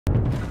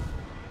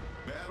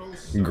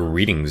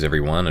Greetings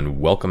everyone and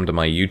welcome to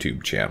my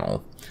YouTube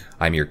channel.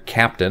 I'm your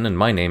captain and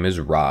my name is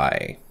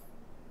Rye.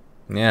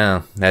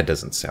 Yeah, that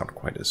doesn't sound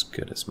quite as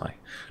good as my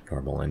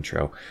normal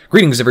intro.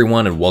 Greetings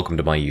everyone and welcome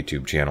to my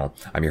YouTube channel.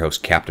 I'm your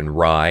host Captain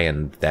Rye,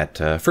 and that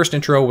first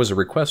intro was a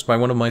request by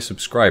one of my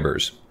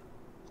subscribers.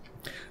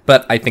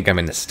 But I think I'm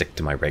going to stick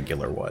to my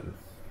regular one.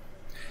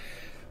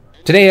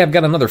 Today I've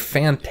got another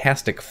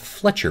fantastic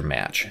Fletcher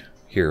match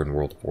here in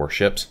World of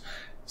Warships.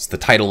 As the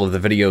title of the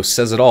video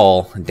says it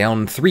all,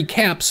 down 3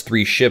 caps,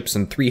 3 ships,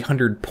 and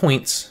 300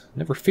 points.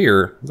 Never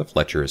fear, the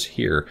Fletcher is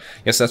here.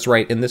 Yes, that's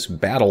right, in this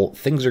battle,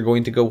 things are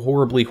going to go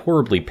horribly,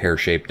 horribly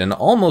pear-shaped and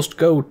almost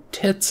go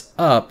tits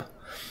up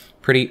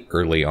pretty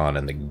early on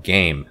in the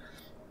game.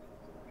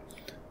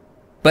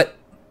 But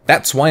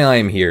that's why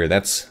I'm here.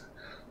 That's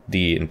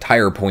the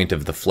entire point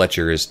of the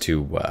Fletcher, is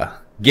to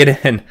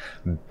get in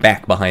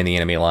back behind the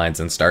enemy lines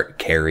and start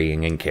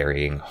carrying and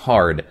carrying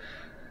hard.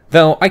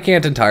 Though I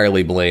can't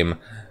entirely blame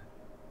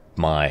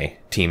my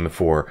team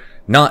for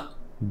not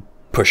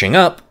pushing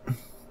up,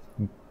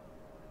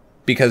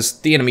 because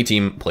the enemy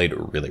team played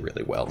really,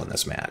 really well in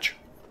this match.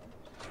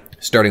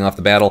 Starting off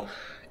the battle,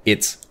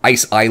 it's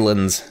Ice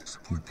Islands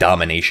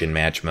domination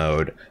match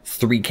mode.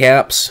 3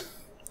 caps,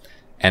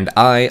 and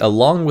I,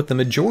 along with the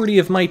majority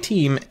of my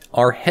team,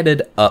 are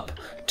headed up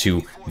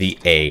to the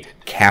A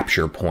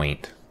capture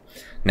point.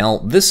 Now,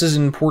 this is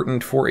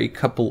important for a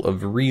couple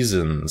of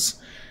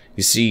reasons.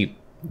 You see,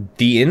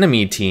 the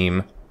enemy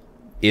team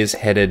is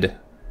headed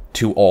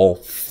to all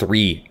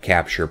 3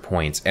 capture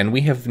points, and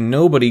we have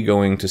nobody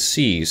going to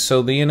C,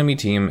 so the enemy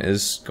team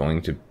is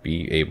going to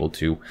be able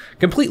to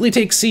completely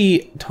take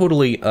C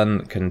totally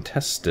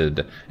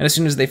uncontested. And as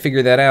soon as they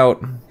figure that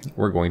out,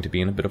 we're going to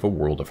be in a bit of a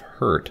world of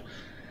hurt.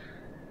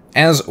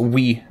 As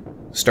we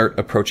start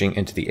approaching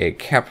into the A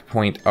cap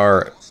point,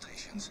 our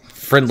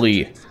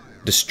friendly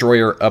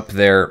destroyer up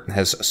there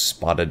has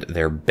spotted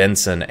their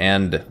Benson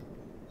and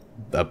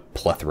a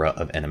plethora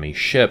of enemy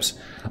ships.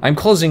 I'm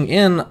closing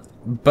in,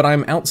 but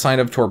I'm outside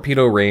of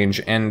torpedo range,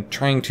 and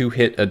trying to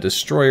hit a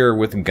destroyer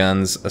with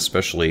guns,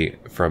 especially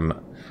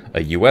from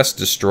a US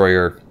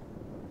destroyer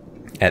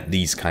at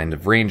these kind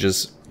of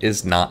ranges,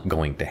 is not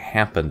going to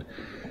happen.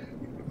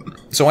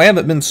 So I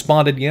haven't been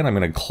spotted yet. I'm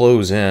going to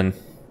close in,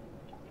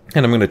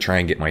 and I'm going to try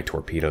and get my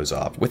torpedoes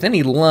off. With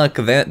any luck,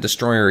 that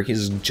destroyer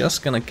is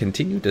just going to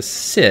continue to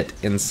sit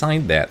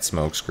inside that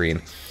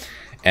smokescreen,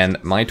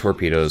 and my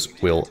torpedoes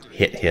will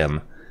hit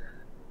him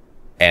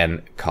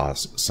and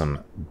cause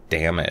some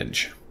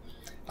damage.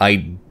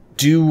 I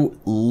do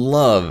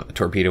love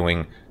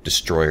torpedoing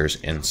destroyers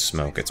in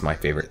smoke. It's my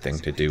favorite thing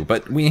to do.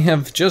 But we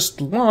have just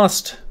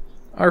lost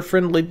our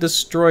friendly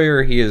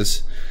destroyer. He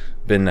has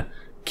been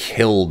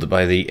killed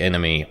by the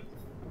enemy.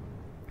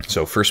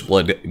 So first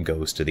blood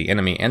goes to the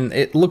enemy, and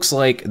it looks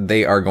like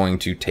they are going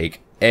to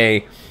take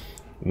A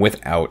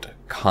without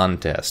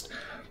contest.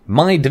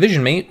 My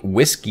division mate,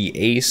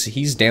 Whiskeyace,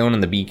 he's down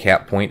in the B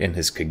cap point in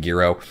his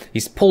Kagero.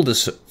 He's pulled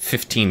his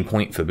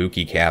 15-point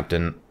Fubuki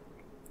captain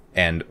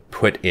and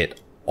put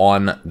it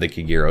on the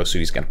Kagero, so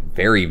he's got a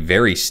very,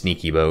 very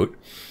sneaky boat.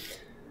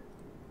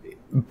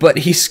 But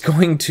he's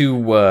going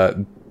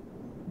to,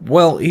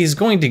 well, he's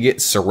going to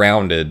get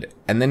surrounded,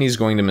 and then he's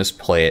going to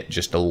misplay it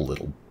just a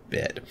little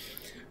bit.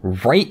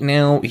 Right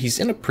now, he's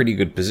in a pretty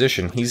good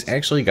position. He's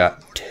actually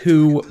got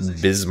 2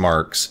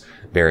 Bismarcks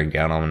bearing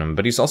down on him,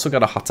 but he's also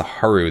got a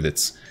Hatsuharu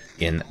that's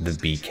in the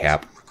B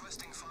cap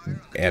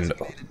and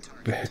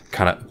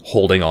kind of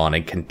holding on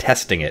and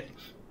contesting it.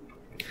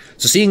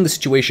 So seeing the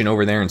situation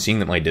over there and seeing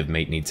that my div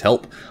mate needs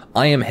help,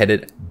 I am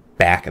headed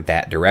back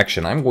that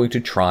direction. I'm going to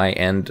try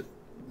and,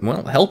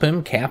 well, help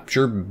him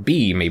capture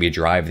B, maybe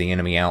drive the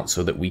enemy out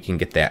so that we can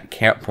get that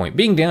cap point.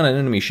 Being down an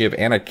enemy ship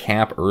and a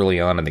cap early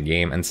on in the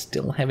game and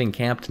still having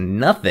capped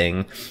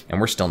nothing,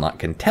 and we're still not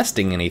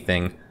contesting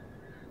anything,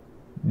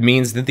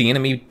 means that the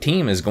enemy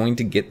team is going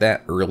to get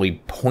that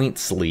early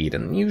points lead,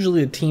 and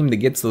usually the team that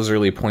gets those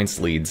early points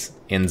leads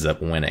ends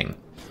up winning.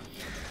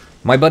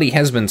 My buddy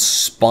has been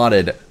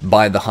spotted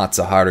by the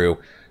Hatsuharu,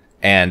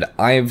 and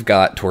I've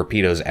got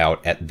torpedoes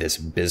out at this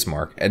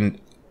Bismarck. And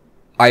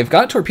I've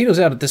got torpedoes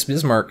out at this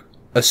Bismarck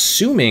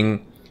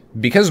assuming,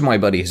 because my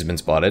buddy has been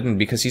spotted, and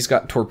because he's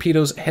got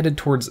torpedoes headed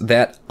towards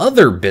that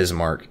other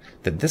Bismarck,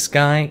 that this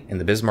guy in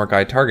the Bismarck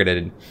I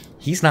targeted,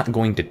 he's not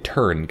going to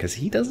turn, because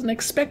he doesn't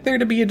expect there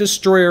to be a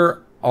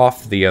destroyer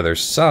off the other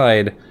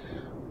side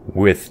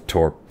with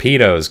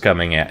torpedoes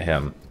coming at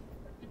him.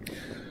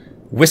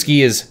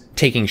 Whiskey is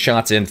taking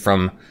shots in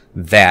from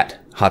that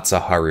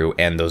Hatsuharu,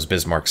 and those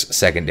Bismarck's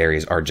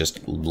secondaries are just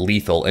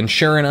lethal. And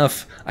sure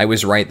enough, I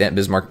was right, that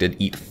Bismarck did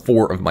eat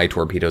 4 of my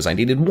torpedoes. I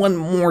needed 1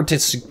 more to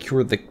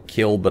secure the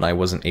kill, but I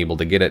wasn't able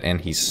to get it,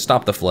 and he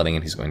stopped the flooding,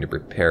 and he's going to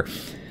repair.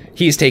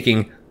 He's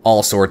taking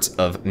all sorts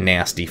of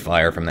nasty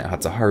fire from that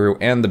Hatsuharu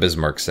and the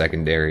Bismarck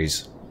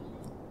secondaries.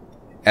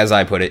 As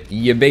I put it,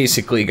 you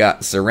basically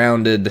got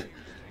surrounded,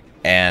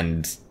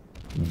 and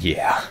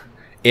yeah,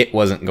 it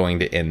wasn't going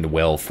to end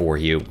well for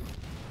you.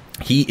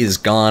 He is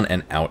gone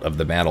and out of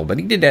the battle, but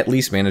he did at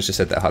least manage to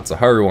set that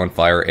Hatsuharu on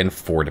fire in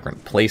 4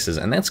 different places,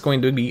 and that's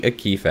going to be a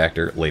key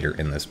factor later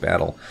in this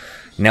battle.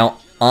 Now,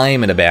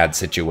 I'm in a bad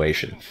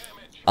situation.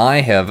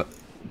 I have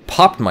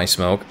popped my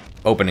smoke,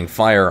 opening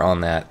fire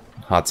on that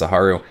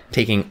Hatsuharu,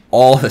 taking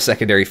all the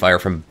secondary fire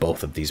from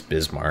both of these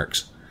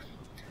Bismarcks.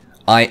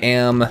 I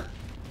am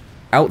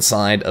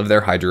outside of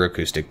their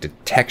hydroacoustic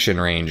detection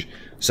range,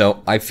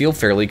 so I feel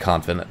fairly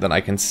confident that I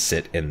can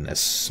sit in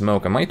this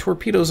smoke. And my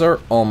torpedoes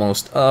are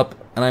almost up,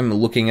 and I'm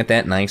looking at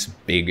that nice,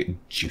 big,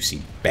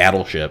 juicy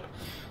battleship.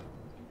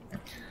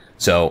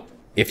 So,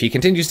 if he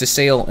continues to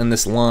sail in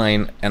this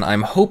line, and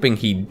I'm hoping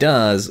he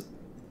does...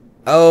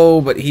 Oh,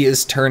 but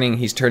he's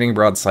turning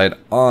broadside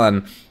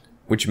on,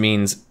 which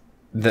means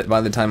that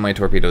by the time my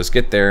torpedoes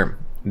get there,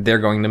 they're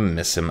going to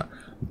miss him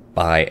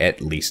by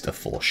at least a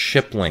full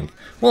ship length.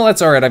 Well,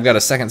 that's alright. I've got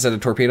a second set of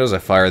torpedoes. I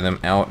fire them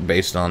out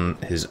based on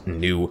his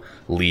new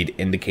lead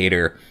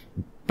indicator.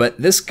 But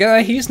this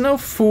guy, he's no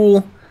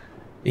fool.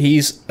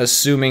 He's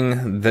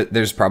assuming that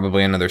there's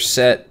probably another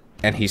set,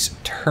 and he's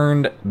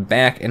turned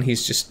back, and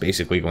he's just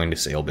basically going to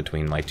sail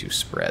between my 2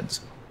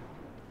 spreads.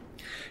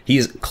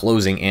 He's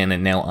closing in,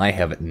 and now I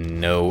have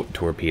no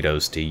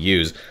torpedoes to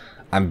use.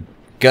 I'm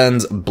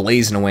guns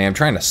blazing away. I'm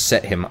trying to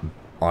set him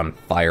on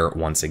fire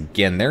once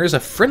again. There is a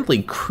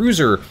friendly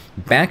cruiser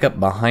back up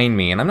behind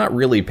me, and I'm not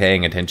really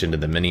paying attention to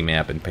the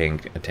minimap and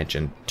paying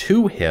attention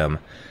to him.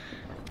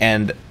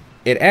 And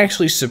it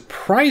actually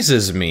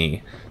surprises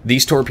me,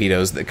 these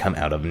torpedoes that come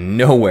out of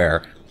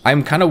nowhere.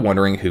 I'm kind of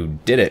wondering who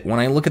did it. When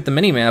I look at the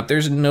minimap,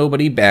 there's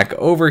nobody back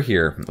over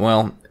here.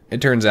 Well,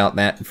 it turns out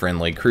that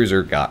friendly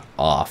cruiser got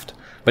offed,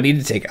 but he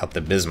did take out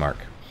the Bismarck.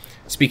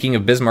 Speaking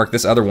of Bismarck,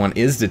 this other one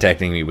is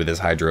detecting me with his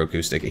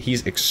hydroacoustic.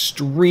 He's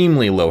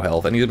extremely low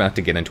health, and he's about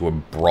to get into a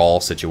brawl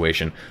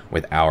situation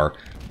with our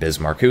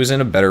Bismarck, who's in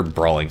a better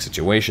brawling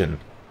situation.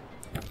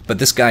 But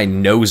this guy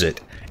knows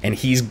it, and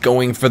he's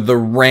going for the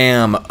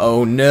ram.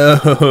 Oh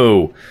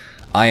no!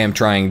 I am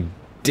trying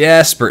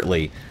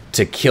desperately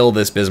to kill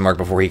this Bismarck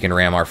before he can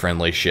ram our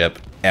friendly ship,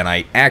 and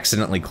I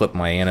accidentally clipped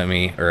my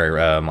enemy,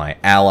 or my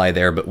ally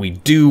there, but we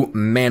do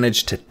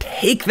manage to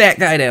take that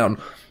guy down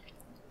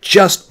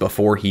just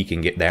before he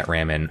can get that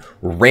ram in.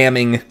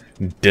 Ramming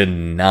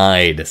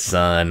denied,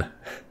 son.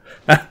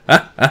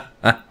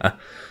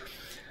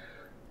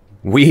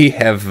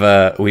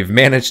 We've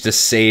managed to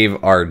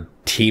save our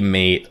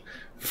teammate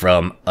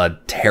from a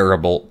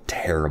terrible,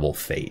 terrible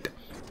fate.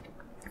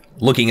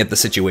 Looking at the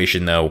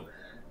situation, though,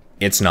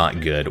 it's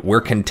not good. We're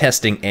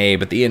contesting A,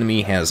 but the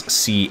enemy has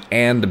C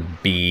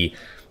and B.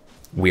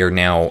 We are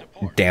now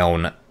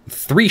down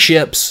 3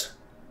 ships,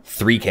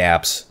 3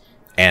 caps,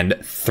 and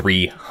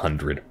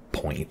 300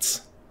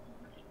 points.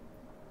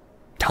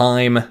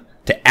 Time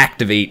to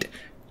activate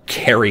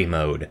carry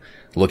mode.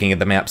 Looking at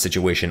the map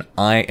situation,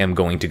 I am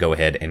going to go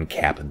ahead and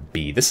cap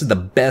B. This is the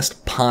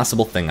best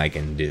possible thing I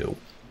can do.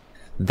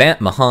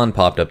 That Mahan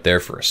popped up there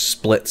for a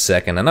split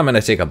second, and I'm going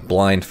to take a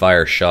blind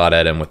fire shot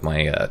at him with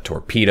my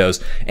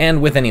torpedoes,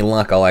 and with any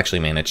luck, I'll actually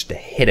manage to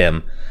hit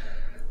him.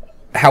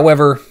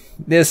 However,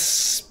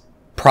 this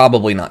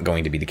probably not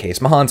going to be the case.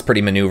 Mahan's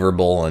pretty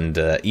maneuverable,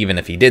 and even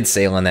if he did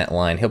sail in that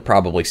line, he'll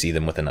probably see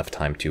them with enough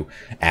time to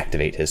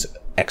activate his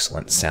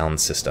excellent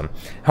sound system.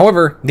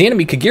 However, the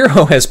enemy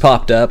Kagero has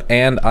popped up,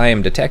 and I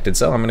am detected,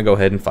 so I'm going to go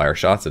ahead and fire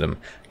shots at him.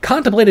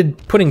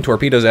 Contemplated putting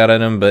torpedoes out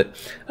at him, but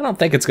I don't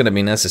think it's going to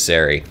be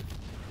necessary.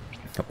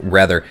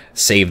 Rather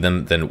save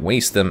them than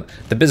waste them.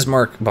 The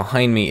Bismarck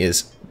behind me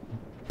is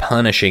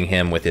punishing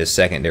him with his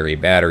secondary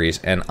batteries,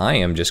 and I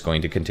am just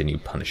going to continue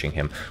punishing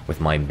him with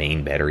my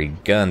main battery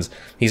guns.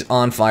 He's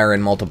on fire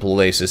in multiple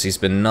places. He's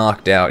been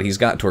knocked out. He's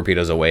got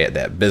torpedoes away at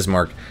that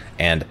Bismarck,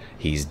 and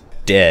he's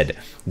dead.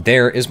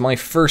 There is my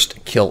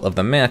first kill of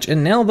the match,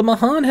 and now the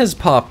Mahan has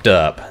popped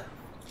up.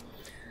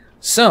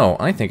 So,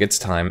 I think it's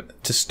time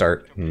to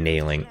start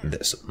nailing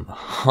this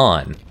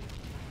Mahan.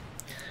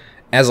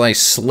 As I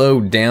slow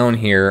down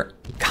here,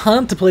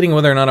 contemplating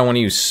whether or not I want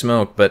to use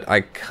smoke, but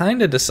I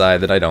kind of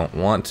decide that I don't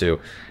want to.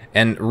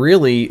 And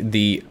really,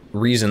 the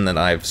reason that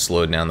I've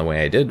slowed down the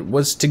way I did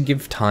was to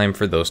give time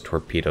for those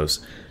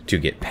torpedoes to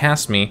get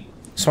past me,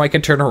 so I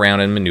could turn around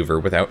and maneuver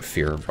without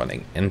fear of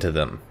running into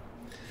them.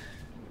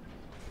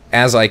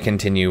 As I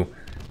continue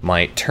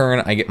my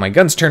turn, I get my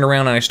guns turned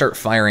around and I start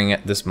firing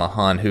at this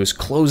Mahan, who's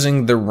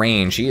closing the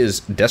range. He is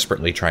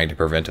desperately trying to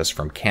prevent us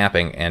from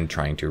capping and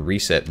trying to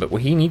reset, but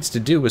what he needs to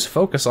do is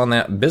focus on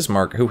that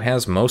Bismarck, who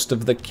has most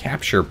of the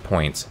capture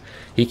points.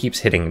 He keeps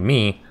hitting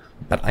me,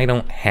 but I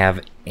don't have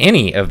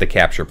any of the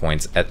capture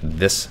points at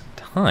this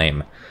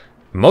time.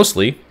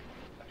 Mostly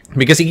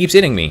because he keeps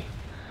hitting me.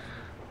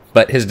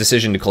 But his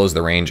decision to close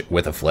the range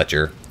with a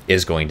Fletcher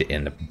is going to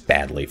end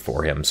badly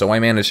for him. So I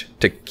managed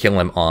to kill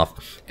him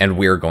off, and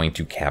we're going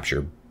to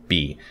capture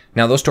B.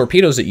 Now, those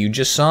torpedoes that you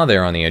just saw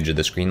there on the edge of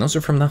the screen, those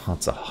are from the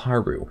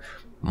Hatsuharu.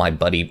 My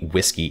buddy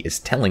Whiskey is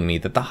telling me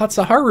that the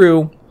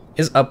Hatsuharu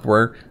is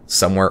upward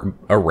somewhere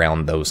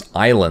around those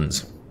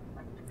islands,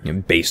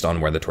 based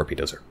on where the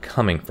torpedoes are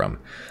coming from.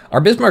 Our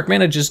Bismarck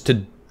manages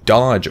to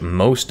dodge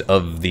most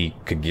of the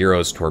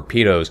Kagero's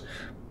torpedoes,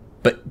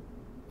 but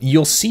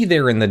you'll see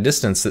there in the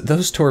distance that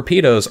those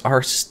torpedoes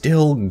are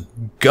still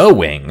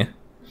going,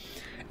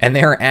 and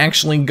they're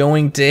actually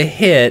going to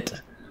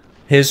hit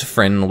his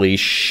friendly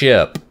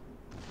ship.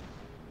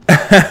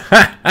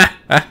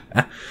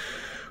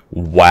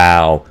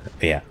 Wow.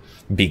 Yeah.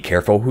 Be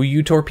careful who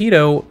you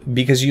torpedo,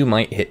 because you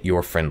might hit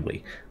your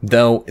friendly.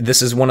 Though,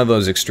 this is one of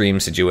those extreme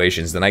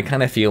situations that I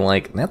kind of feel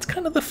like that's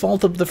kind of the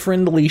fault of the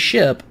friendly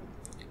ship,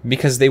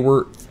 because they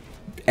were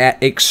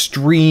at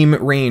extreme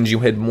range. You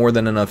had more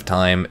than enough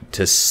time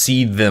to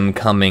see them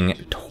coming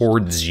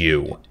towards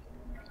you.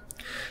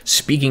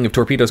 Speaking of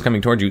torpedoes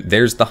coming towards you,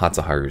 there's the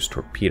Hatsuharu's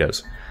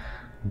torpedoes.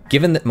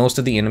 Given that most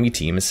of the enemy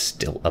team is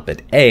still up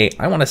at A,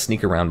 I want to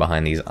sneak around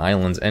behind these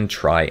islands and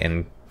try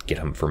and get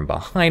him from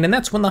behind, and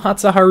that's when the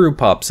Hatsuharu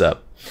pops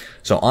up.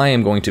 So I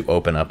am going to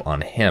open up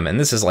on him, and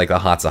this is like the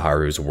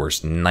Hatsuharu's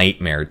worst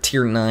nightmare.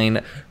 Tier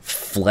 9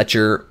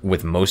 Fletcher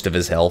with most of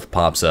his health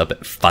pops up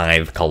at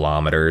 5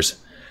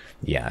 kilometers.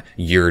 Yeah,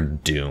 you're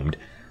doomed.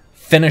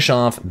 Finish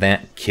off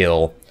that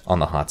kill on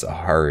the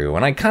Hatsuharu,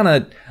 and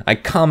I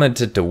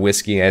commented to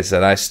Whiskeyace, I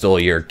said, I stole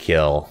your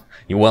kill.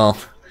 Well,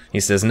 he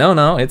says,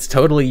 no, it's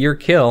totally your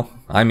kill.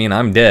 I mean,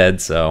 I'm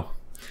dead, so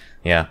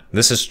yeah,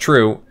 this is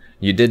true.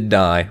 You did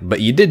die, but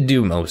you did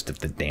do most of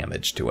the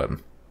damage to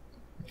him.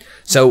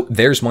 So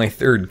there's my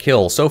third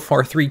kill. So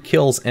far, 3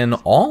 kills, and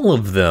all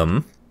of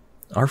them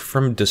are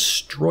from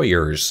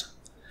destroyers.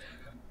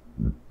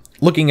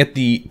 Looking at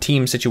the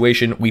team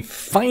situation, we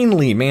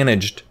finally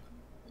managed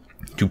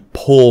to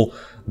pull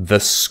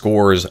the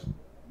scores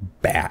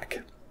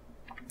back.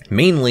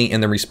 Mainly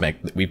in the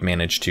respect that we've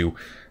managed to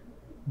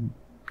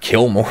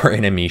kill more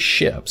enemy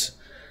ships.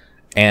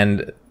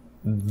 And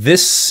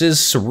this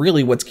is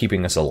really what's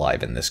keeping us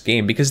alive in this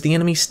game, because the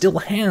enemy still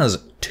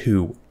has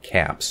 2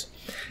 caps.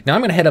 Now I'm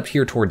going to head up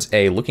here towards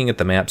A. Looking at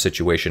the map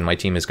situation, my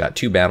team has got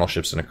 2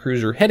 battleships and a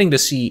cruiser heading to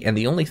C, and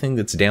the only thing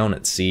that's down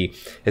at C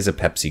is a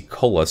Pepsi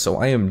Cola, so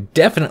I am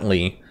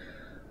definitely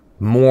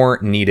more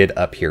needed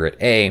up here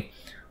at A,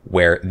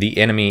 where the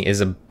enemy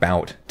is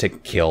about to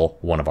kill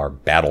one of our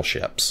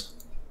battleships.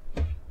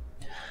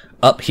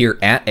 Up here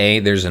at A,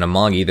 there's an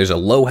Amagi, there's a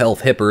low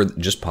health Hipper that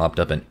just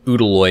popped up, an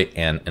Udaloi,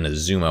 and an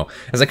Izumo.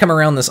 As I come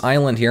around this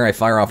island here, I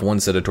fire off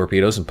one set of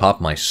torpedoes and pop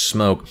my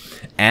smoke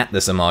at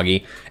this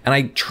Amagi, and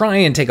I try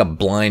and take a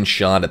blind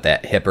shot at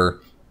that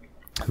Hipper.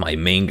 My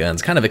main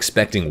gun's kind of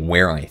expecting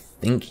where I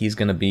think he's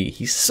going to be.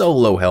 He's so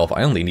low health,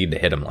 I only need to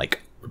hit him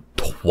like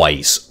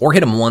twice, or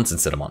hit him once and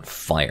set him on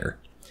fire.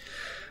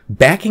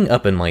 Backing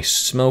up in my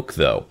smoke,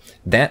 though,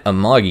 that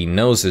Amagi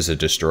knows there's a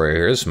destroyer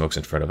here. His smoke's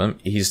in front of him.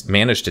 He's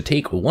managed to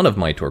take one of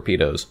my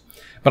torpedoes,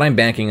 but I'm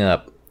backing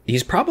up.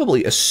 He's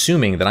probably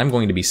assuming that I'm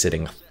going to be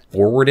sitting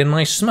forward in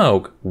my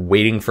smoke,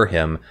 waiting for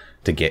him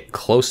to get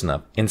close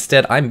enough.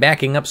 Instead, I'm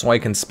backing up so I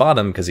can spot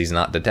him because he's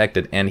not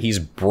detected, and he's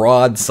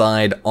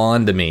broadside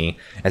onto me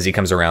as he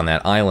comes around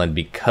that island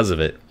because of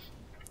it.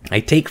 I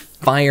take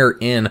fire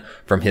in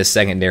from his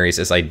secondaries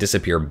as I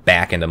disappear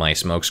back into my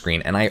smoke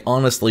screen, and I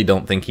honestly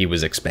don't think he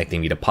was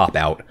expecting me to pop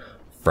out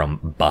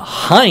from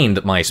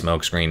behind my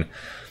smoke screen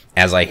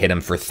as I hit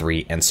him for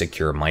 3 and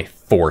secure my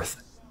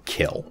 4th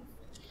kill.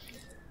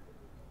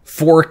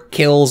 4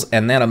 kills,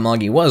 and that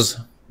Amagi was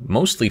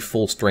mostly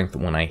full strength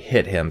when I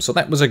hit him, so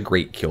that was a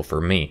great kill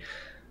for me.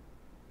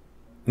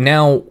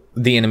 Now,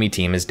 the enemy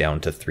team is down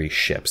to 3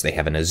 ships. They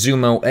have an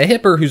Izumo, a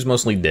Hipper who's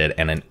mostly dead,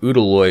 and an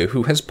Udaloi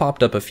who has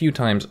popped up a few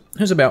times,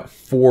 who's about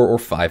 4,000 or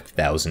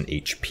 5,000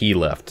 HP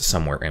left,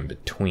 somewhere in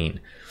between.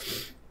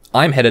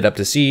 I'm headed up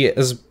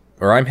to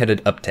I'm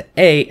headed up to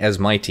A as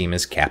my team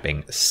is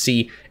capping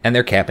C, and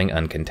they're capping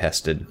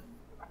uncontested.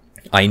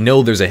 I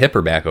know there's a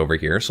Hipper back over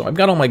here, so I've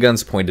got all my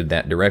guns pointed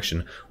that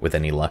direction. With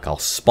any luck, I'll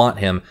spot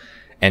him.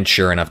 And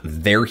sure enough,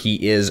 there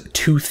he is,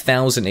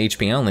 2,000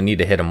 HP. I only need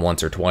to hit him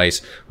once or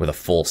twice with a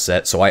full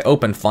set. So I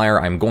open fire,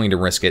 I'm going to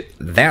risk it.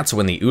 That's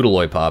when the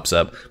Udaloi pops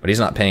up, but he's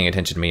not paying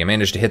attention to me. I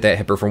managed to hit that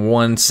Hipper from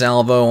 1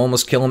 salvo,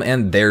 almost kill him,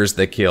 and there's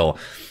the kill.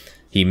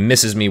 He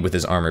misses me with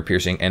his armor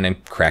piercing, and then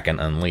Kraken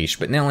Unleashed.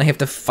 But now I have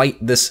to fight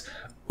this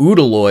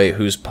Udaloi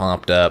who's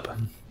popped up.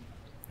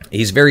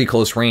 He's very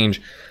close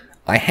range.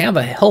 I have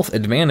a health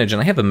advantage,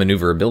 and I have a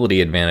maneuverability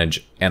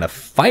advantage, and a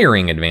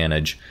firing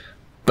advantage.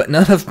 But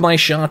none of my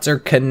shots are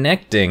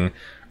connecting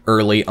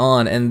early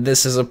on, and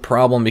this is a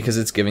problem because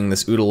it's giving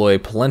this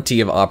Udaloi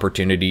plenty of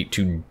opportunity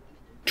to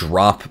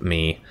drop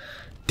me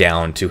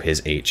down to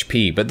his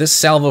HP. But this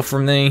salvo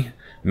from me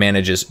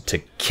manages to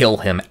kill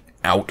him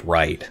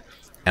outright,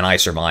 and I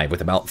survive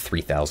with about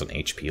 3,000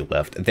 HP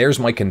left. There's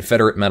my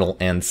Confederate medal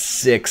and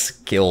 6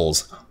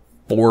 kills,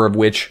 4 of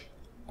which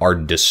are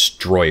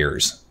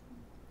destroyers.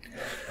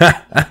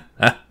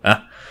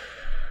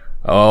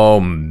 Oh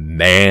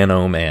man,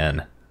 oh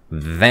man.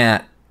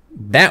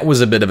 That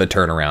was a bit of a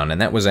turnaround, and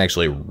that was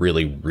actually a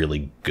really,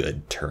 really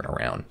good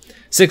turnaround.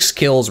 6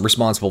 kills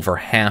responsible for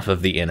half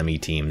of the enemy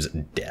team's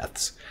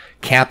deaths.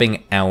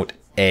 Capping out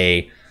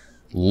A,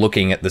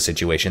 looking at the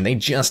situation, they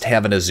just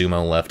have an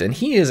Izumo left, and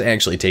he is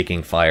actually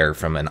taking fire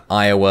from an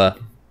Iowa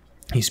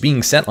He's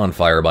being set on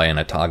fire by an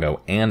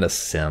Atago and a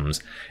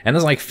Sims, and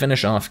as I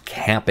finish off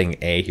capping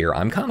A here,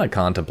 I'm kind of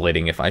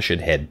contemplating if I should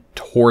head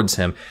towards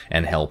him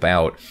and help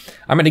out.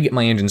 I'm going to get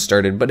my engine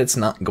started, but it's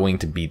not going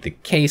to be the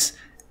case,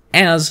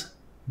 as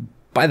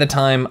by the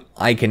time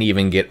I can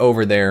even get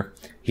over there,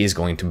 he's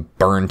going to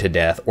burn to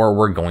death, or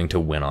we're going to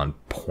win on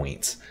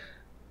points.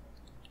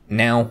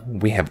 Now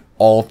we have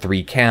all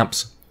 3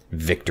 caps.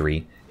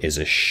 Victory is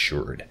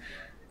assured.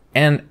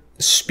 And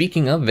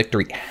speaking of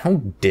victory,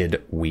 how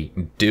did we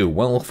do?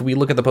 Well, if we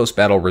look at the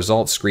post-battle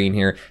results screen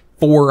here,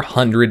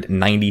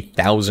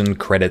 490,000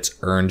 credits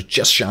earned,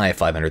 just shy of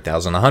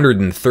 500,000,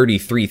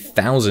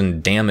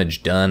 133,000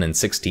 damage done, and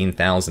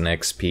 16,000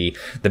 XP.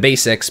 The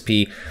base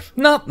XP,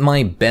 not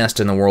my best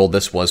in the world.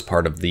 This was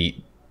part of the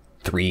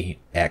 3x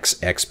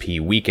XP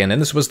weekend,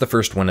 and this was the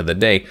first win of the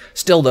day.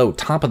 Still, though,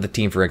 top of the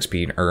team for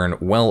XP earn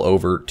well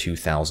over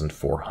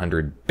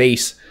 2,400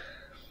 base,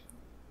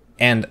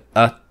 and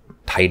a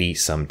tidy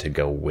sum to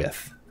go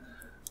with.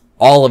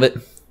 All of it,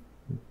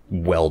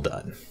 well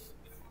done.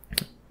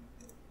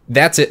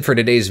 That's it for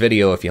today's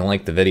video. If you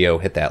liked the video,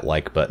 hit that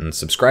like button.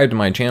 Subscribe to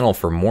my channel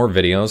for more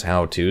videos,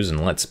 how-tos,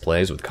 and let's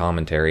plays with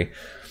commentary.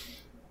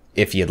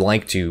 If you'd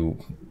like to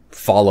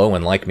follow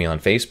and like me on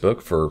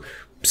Facebook for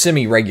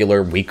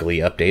semi-regular weekly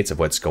updates of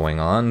what's going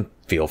on,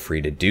 feel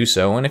free to do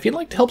so. And if you'd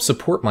like to help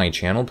support my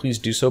channel, please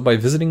do so by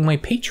visiting my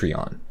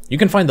Patreon. You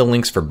can find the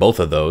links for both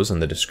of those in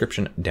the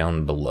description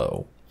down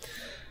below.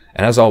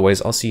 And as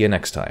always, I'll see you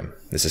next time.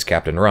 This is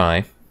Captain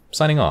Rye,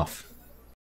 signing off.